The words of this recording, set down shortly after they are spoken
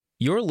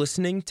You're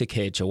listening to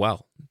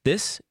KHOL.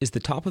 This is the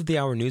top of the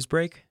hour news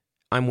break.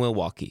 I'm Will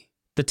Walkie.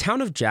 The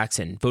town of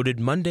Jackson voted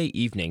Monday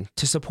evening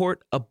to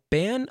support a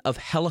ban of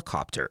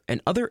helicopter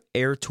and other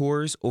air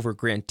tours over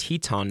Grand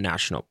Teton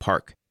National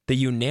Park. The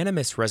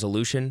unanimous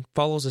resolution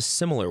follows a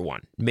similar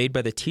one made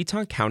by the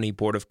Teton County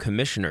Board of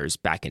Commissioners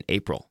back in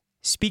April.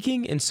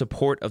 Speaking in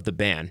support of the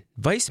ban,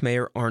 Vice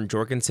Mayor Arne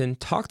Jorgensen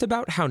talked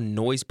about how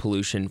noise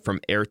pollution from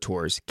air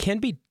tours can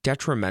be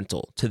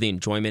detrimental to the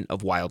enjoyment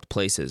of wild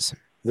places.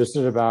 This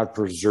is about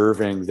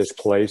preserving this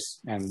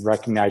place and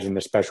recognizing the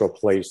special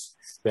place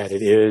that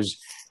it is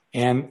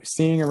and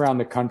seeing around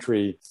the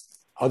country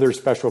other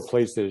special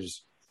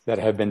places that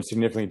have been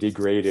significantly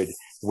degraded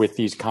with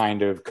these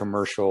kind of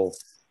commercial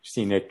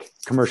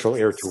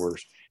air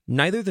tours.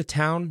 Neither the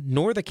town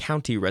nor the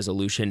county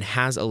resolution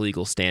has a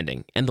legal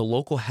standing, and the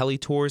local heli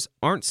tours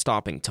aren't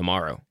stopping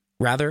tomorrow.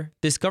 Rather,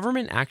 this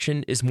government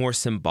action is more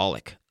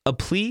symbolic, a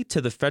plea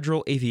to the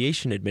Federal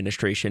Aviation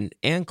Administration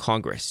and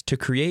Congress to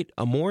create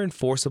a more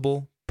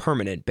enforceable,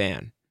 permanent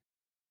ban.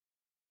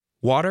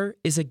 Water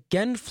is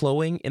again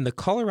flowing in the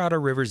Colorado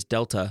River's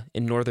delta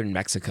in northern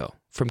Mexico.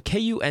 From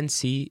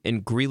KUNC in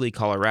Greeley,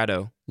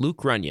 Colorado,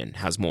 Luke Runyon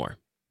has more.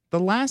 The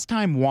last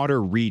time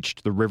water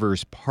reached the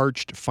river's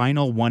parched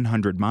final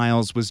 100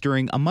 miles was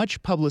during a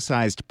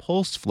much-publicized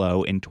pulse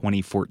flow in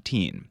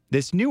 2014.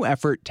 This new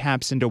effort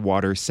taps into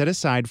water set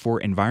aside for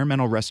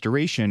environmental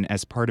restoration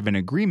as part of an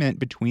agreement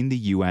between the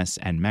U.S.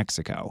 and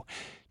Mexico.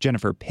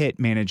 Jennifer Pitt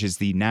manages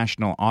the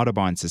National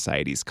Audubon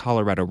Society's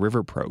Colorado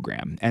River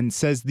program and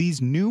says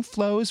these new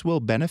flows will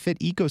benefit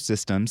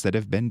ecosystems that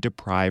have been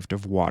deprived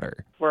of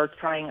water. We're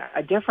trying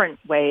a different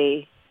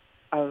way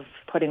of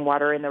putting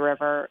water in the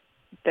river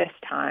this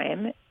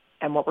time,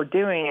 and what we're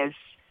doing is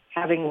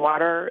having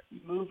water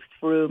move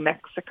through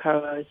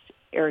Mexico's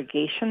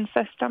irrigation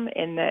system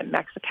in the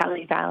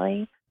Mexicali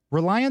Valley.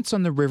 Reliance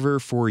on the river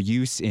for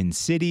use in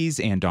cities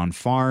and on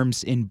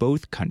farms in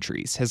both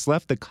countries has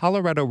left the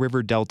Colorado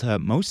River Delta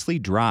mostly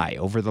dry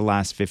over the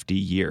last 50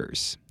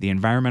 years. The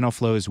environmental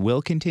flows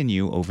will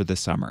continue over the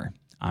summer.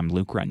 I'm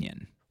Luke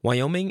Runyon.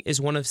 Wyoming is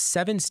one of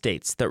 7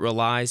 states that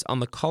relies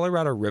on the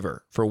Colorado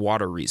River for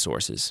water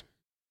resources.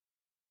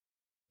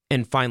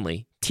 And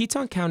finally,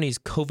 Teton County's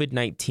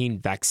COVID-19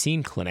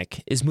 vaccine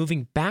clinic is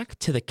moving back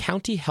to the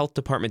county health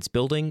department's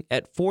building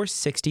at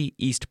 460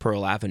 East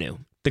Pearl Avenue.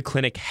 The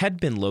clinic had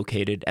been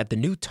located at the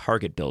new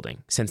Target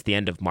building since the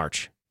end of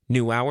March.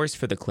 New hours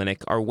for the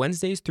clinic are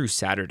Wednesdays through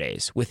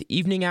Saturdays, with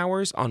evening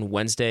hours on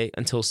Wednesday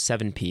until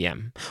 7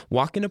 p.m.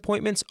 Walk-in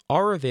appointments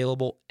are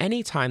available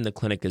anytime the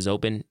clinic is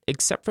open,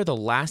 except for the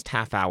last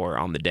half hour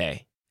on the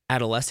day.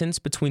 Adolescents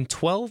between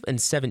 12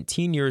 and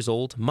 17 years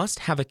old must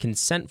have a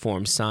consent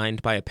form signed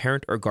by a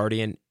parent or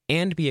guardian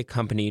and be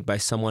accompanied by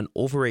someone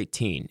over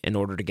 18 in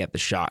order to get the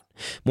shot.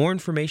 More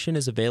information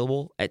is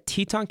available at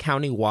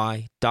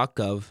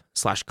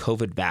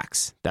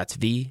TetonCountyY.gov/COVIDVax. That's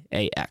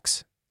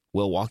VAX.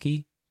 Will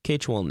Walkie,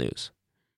 KHOL News.